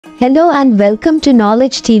Hello and welcome to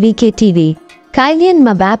Knowledge TVK TV. Kylian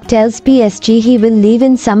Mbappe tells PSG he will leave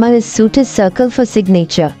in summer as suitors circle for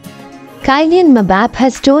signature. Kylian Mbappe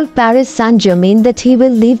has told Paris Saint-Germain that he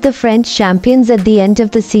will leave the French champions at the end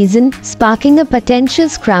of the season, sparking a potential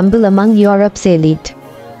scramble among Europe's elite.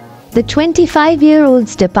 The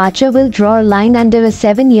 25-year-old's departure will draw a line under a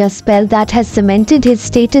 7-year spell that has cemented his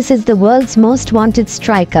status as the world's most wanted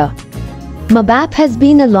striker. Mbappe has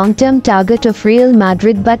been a long-term target of Real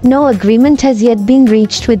Madrid, but no agreement has yet been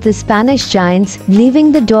reached with the Spanish giants,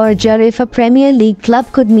 leaving the door ajar if a Premier League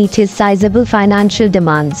club could meet his sizable financial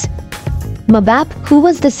demands. Mbappe, who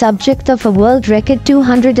was the subject of a world record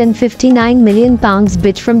 £259 million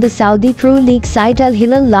bid from the Saudi Pro League side Al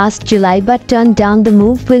Hilal last July but turned down the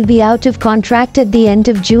move, will be out of contract at the end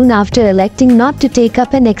of June after electing not to take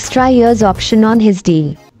up an extra year's option on his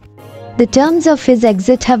deal. The terms of his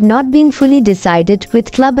exit have not been fully decided,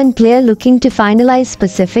 with club and player looking to finalize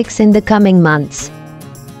specifics in the coming months.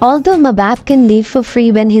 Although Mbappe can leave for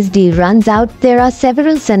free when his deal runs out, there are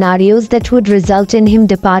several scenarios that would result in him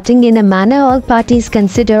departing in a manner all parties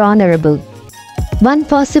consider honorable. One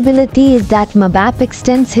possibility is that Mbappe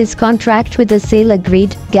extends his contract with a sale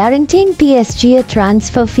agreed, guaranteeing PSG a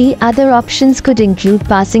transfer fee. Other options could include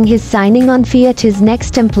passing his signing on fee at his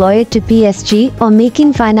next employer to PSG, or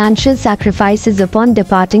making financial sacrifices upon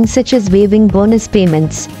departing, such as waiving bonus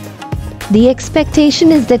payments. The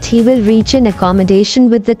expectation is that he will reach an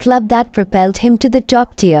accommodation with the club that propelled him to the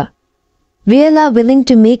top tier. Real are willing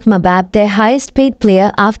to make Mbappe their highest paid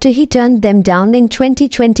player after he turned them down in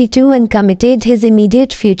 2022 and committed his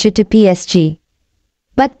immediate future to PSG.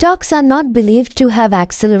 But talks are not believed to have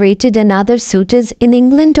accelerated, and other suitors in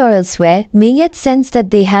England or elsewhere may yet sense that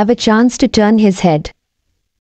they have a chance to turn his head.